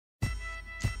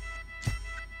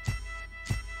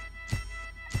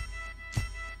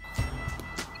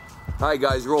Hi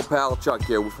guys, your old pal Chuck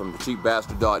here from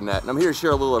thecheapbastard.net, and I'm here to share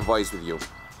a little advice with you.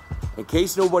 In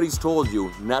case nobody's told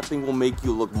you, nothing will make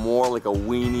you look more like a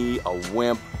weenie, a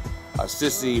wimp, a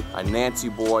sissy, a Nancy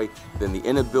boy than the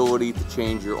inability to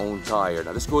change your own tire.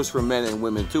 Now this goes for men and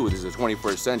women too. This is the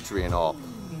 21st century and all.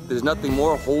 There's nothing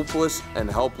more hopeless and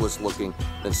helpless looking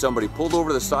than somebody pulled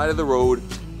over the side of the road,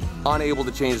 unable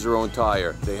to change their own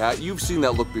tire. You've seen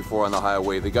that look before on the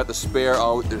highway. They got the spare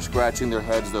out, they're scratching their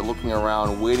heads, they're looking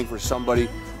around, waiting for somebody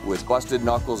with busted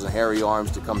knuckles and hairy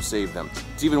arms to come save them.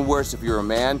 It's even worse if you're a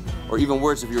man, or even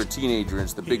worse if you're a teenager and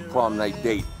it's the big prom night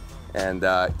date. And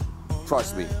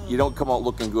trust me, you don't come out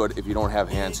looking good if you don't have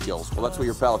hand skills. Well, that's what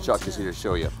your pal Chuck is here to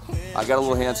show you. I got a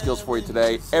little hand skills for you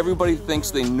today. Everybody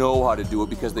thinks they know how to do it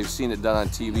because they've seen it done on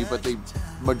TV, but the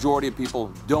majority of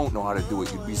people don't know how to do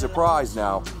it. You'd be surprised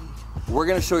now. We're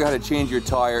gonna show you how to change your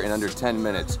tire in under 10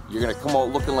 minutes. You're gonna come out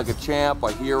looking like a champ,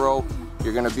 a hero.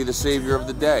 You're gonna be the savior of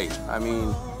the day. I mean,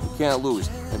 you can't lose.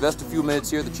 Invest a few minutes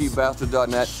here at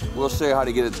thecheapbastard.net. We'll show you how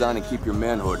to get it done and keep your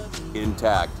manhood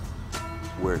intact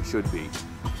where it should be.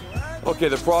 Okay,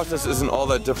 the process isn't all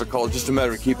that difficult, it's just a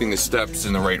matter of keeping the steps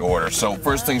in the right order. So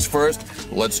first things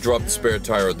first, let's drop the spare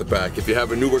tire at the back. If you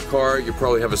have a newer car, you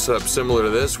probably have a setup similar to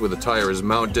this where the tire is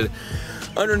mounted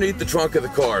underneath the trunk of the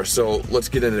car. So let's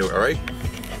get into it, all right?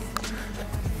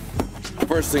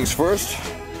 First things first,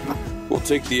 we'll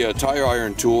take the tire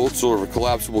iron tool. It's sort of a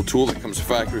collapsible tool that comes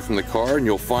factory from the car, and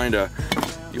you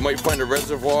might find a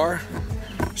reservoir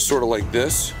sort of like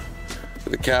this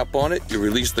with a cap on it. You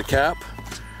release the cap,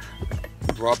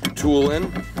 drop the tool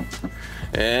in,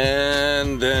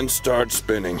 and then start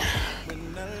spinning.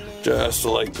 Just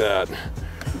like that.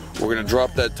 We're gonna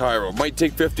drop that tire. It might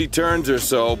take 50 turns or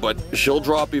so, but she'll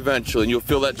drop eventually, and you'll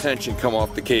feel that tension come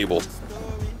off the cable.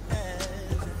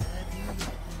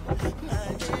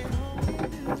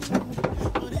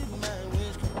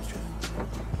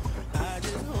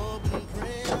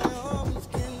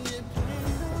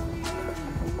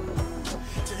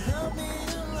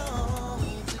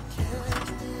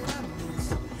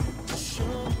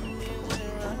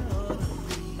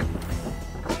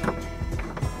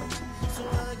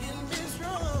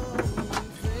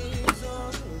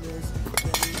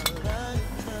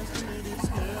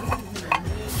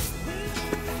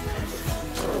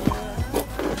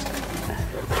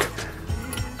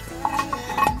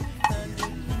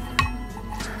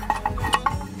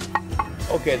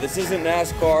 Okay, this isn't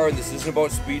NASCAR, and this isn't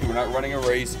about speed. We're not running a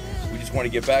race. We just want to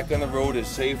get back on the road as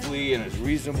safely and as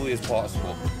reasonably as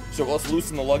possible. So let's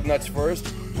loosen the lug nuts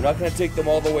first. We're not going to take them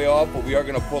all the way off, but we are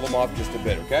going to pull them off just a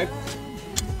bit, okay?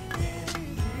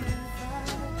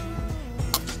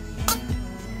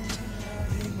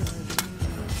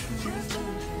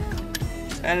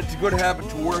 And it's a good habit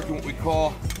to work in what we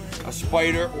call a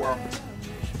spider, or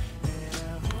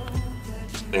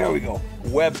there we go,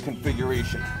 web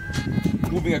configuration.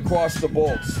 Moving across the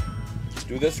bolts.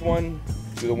 Do this one,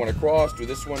 do the one across, do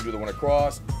this one, do the one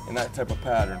across, and that type of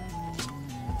pattern.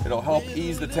 It'll help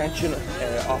ease the tension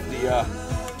off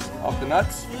the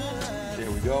nuts.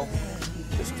 There we go.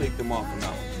 Just take them off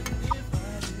now.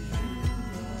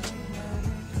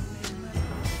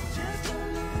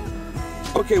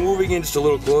 Okay, moving in just a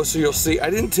little closer, you'll see I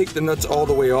didn't take the nuts all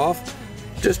the way off.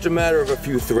 Just a matter of a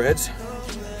few threads,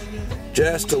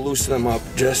 just to loosen them up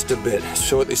just a bit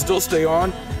so they still stay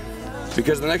on,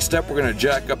 because the next step we're going to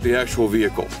jack up the actual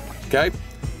vehicle. Okay,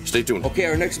 stay tuned. Okay,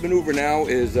 our next maneuver now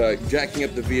is jacking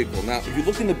up the vehicle. Now if you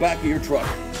look in the back of your truck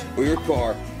or your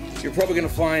car, you're probably going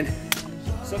to find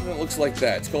something that looks like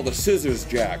that. It's called a scissors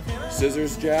jack.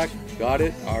 Scissors jack, got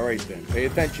it? Alright then, pay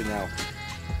attention now.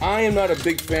 I am not a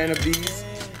big fan of these.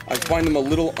 I find them a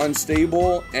little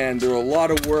unstable and they're a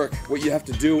lot of work. What you have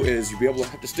to do is you'll be able to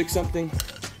have to stick something.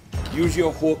 Use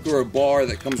your hook or a bar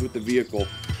that comes with the vehicle.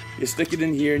 You stick it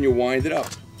in here and you wind it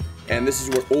up. And this is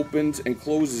what opens and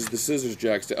closes the scissors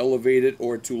jacks to elevate it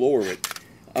or to lower it.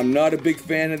 I'm not a big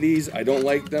fan of these. I don't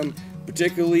like them,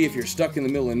 particularly if you're stuck in the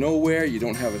middle of nowhere, you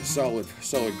don't have a solid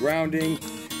grounding,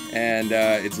 and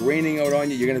it's raining out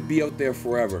on you. You're gonna be out there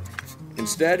forever.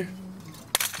 Instead,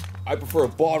 I prefer a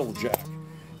bottle jack.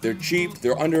 They're cheap.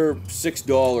 They're under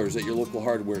 $6 at your local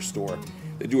hardware store.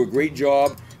 They do a great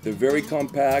job. They're very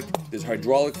compact. There's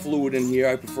hydraulic fluid in here.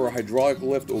 I prefer a hydraulic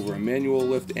lift over a manual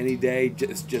lift any day.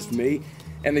 It's just me.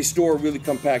 And they store really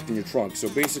compact in your trunk. So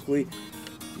basically,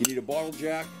 you need a bottle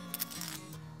jack,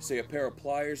 say a pair of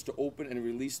pliers to open and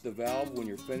release the valve when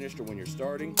you're finished or when you're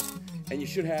starting. And you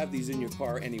should have these in your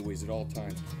car anyways at all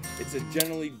times. It's a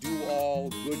generally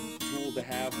do-all good tool to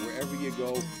have wherever you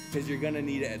go, because you're gonna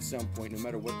need it at some point, no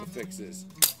matter what the fix is.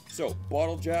 So,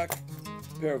 bottle jack,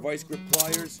 pair of vice grip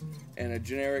pliers, and a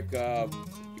generic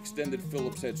extended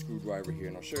Phillips head screwdriver here,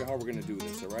 and I'll show you how we're going to do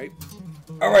this, alright?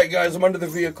 Alright guys, I'm under the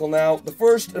vehicle now. The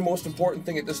first and most important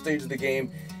thing at this stage of the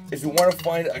game is we want to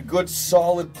find a good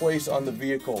solid place on the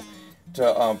vehicle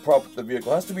to prop up the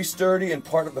vehicle. It has to be sturdy and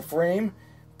part of the frame,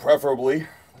 preferably,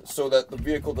 so that the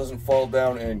vehicle doesn't fall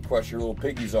down and crush your little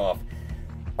piggies off.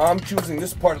 I'm choosing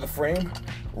this part of the frame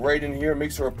right in here.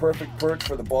 Makes her a perfect perch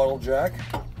for the bottle jack.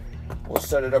 We'll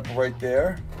set it up right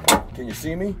there. Can you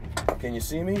see me? Can you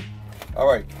see me?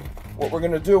 Alright, what we're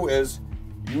going to do is,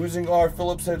 using our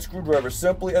Phillips head screwdriver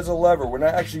simply as a lever, we're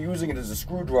not actually using it as a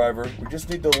screwdriver, we just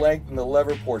need to lengthen the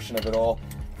lever portion of it all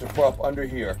to prop under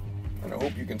here. And I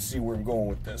hope you can see where I'm going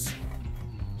with this.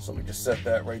 So let me just set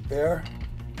that right there,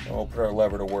 and we'll put our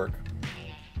lever to work.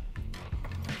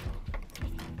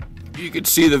 You can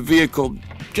see the vehicle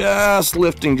just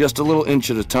lifting just a little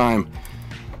inch at a time.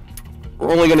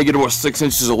 We're only going to get about 6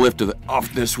 inches of lift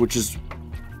off this, which is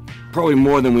probably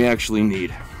more than we actually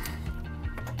need.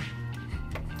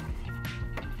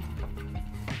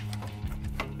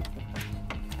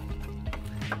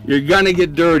 You're gonna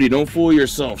get dirty, don't fool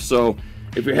yourself. So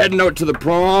if you're heading out to the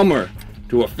prom or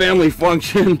to a family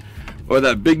function or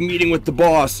that big meeting with the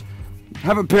boss,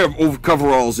 have a pair of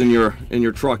coveralls in your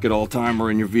truck at all time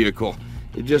or in your vehicle.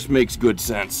 It just makes good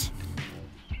sense.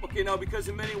 Okay, now because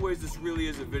in many ways this really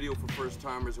is a video for first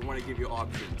timers, I want to give you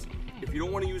options. If you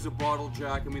don't want to use a bottle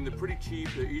jack, I mean they're pretty cheap,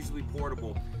 they're easily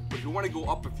portable, but if you want to go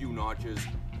up a few notches,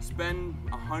 spend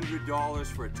 $100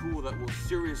 for a tool that will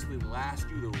seriously last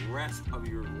you the rest of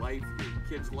your life, your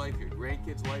kid's life, your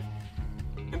grandkid's life.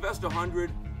 Invest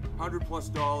 $100+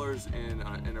 in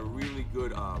a really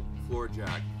good floor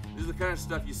jack. This is the kind of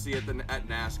stuff you see at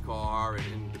NASCAR and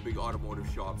in the big automotive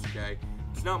shops, okay?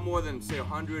 It's not more than, say,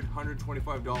 $100,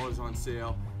 $125 on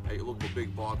sale at your local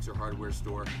big box or hardware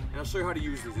store. And I'll show you how to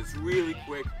use these. It's really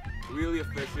quick, really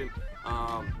efficient.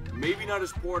 Maybe not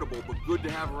as portable, but good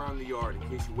to have around the yard in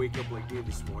case you wake up like me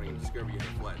this morning and discover you have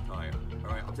a flat tire.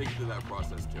 All right, I'll take you through that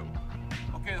process too.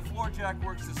 Okay, the floor jack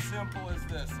works as simple as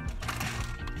this.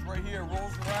 It's right here,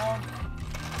 rolls around.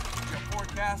 You got 4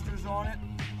 casters on it.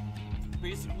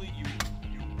 Basically, you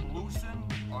loosen,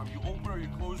 you open or you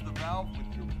close the valve with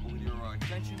your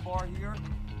tension bar here.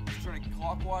 Just turn it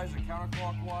clockwise or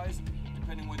counterclockwise,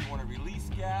 depending whether you want to release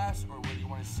gas or whether you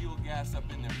want to seal gas up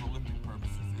in there for lifting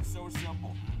purposes. It's so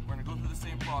simple. We're going to go through the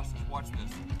same process. Watch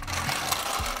this.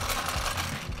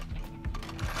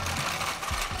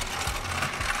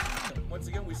 Once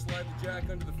again, we slide the jack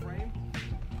under the frame,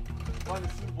 find a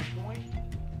suitable point,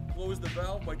 close the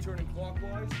valve by turning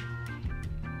clockwise,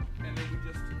 and then we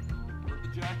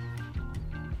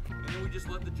just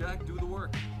let the jack do the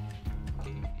work.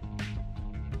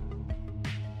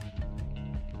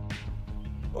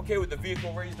 Okay, with the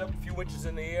vehicle raised up a few inches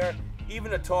in the air,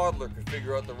 even a toddler could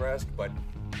figure out the rest, but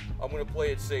I'm going to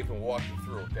play it safe and walk you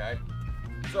through, okay?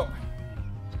 So,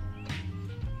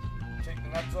 take the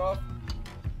nuts off.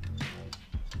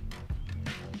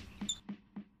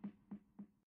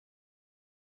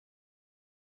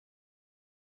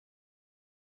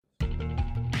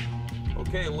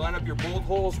 Okay, line up your bolt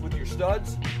holes with your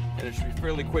studs, and it should be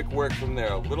fairly quick work from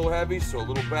there. A little heavy, so a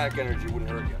little back energy wouldn't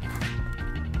hurt you.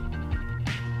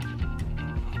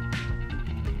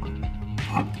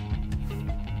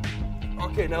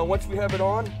 Okay, now once we have it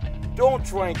on, don't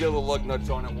try and get the lug nuts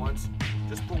on at once.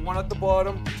 Just put one at the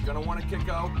bottom. It's going to want to kick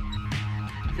out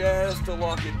just to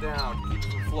lock it down. Keep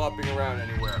it from flopping around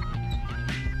anywhere.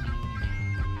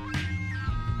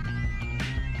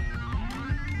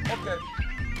 Okay,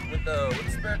 with the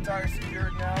spare tire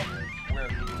secured now, we're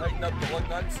tightening up the lug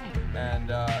nuts, and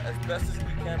as best as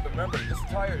we can. But remember, this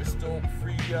tire is still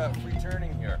free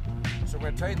turning here. So we're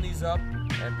going to tighten these up,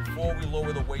 and before we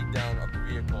lower the weight down of the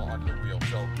vehicle onto the wheel.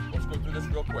 So let's go through this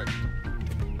real quick.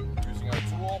 Using our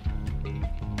tool,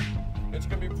 it's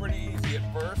going to be pretty easy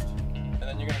at first, and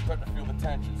then you're going to start to feel the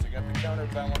tension. So you have to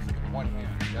counterbalance it with one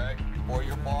hand, okay? Or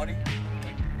your body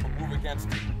will move against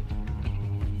it,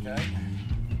 okay?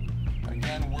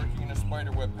 Again, working in a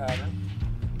spider web pattern.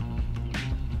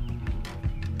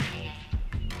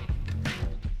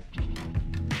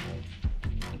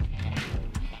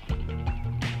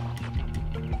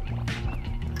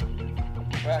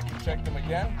 Back and check them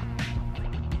again.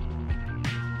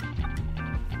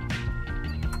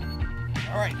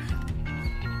 All right.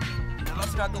 Now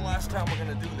that's not the last time we're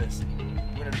going to do this.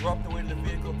 We're going to drop the weight of the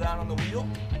vehicle down on the wheel,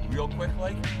 real quick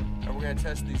like, and we're going to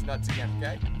test these nuts again,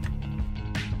 okay?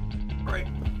 All right,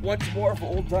 once more for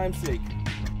old time's sake.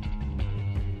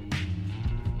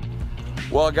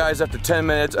 Well guys, after 10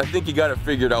 minutes, I think you got it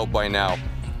figured out by now.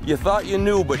 You thought you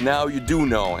knew, but now you do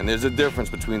know, and there's a difference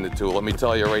between the two, let me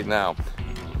tell you right now.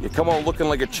 You come out looking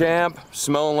like a champ,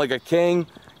 smelling like a king.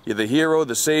 You're the hero,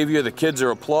 the savior. The kids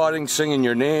are applauding, singing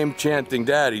your name, chanting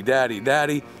daddy, daddy,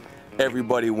 daddy.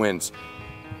 Everybody wins.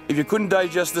 If you couldn't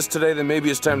digest this today, then maybe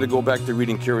it's time to go back to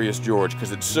reading Curious George,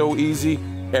 because it's so easy.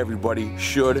 Everybody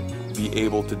should be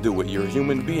able to do it. You're a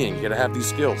human being. You gotta have these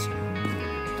skills.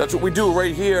 That's what we do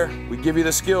right here. We give you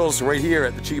the skills right here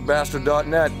at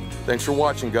thecheapbastard.net. Thanks for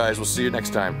watching, guys. We'll see you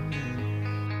next time.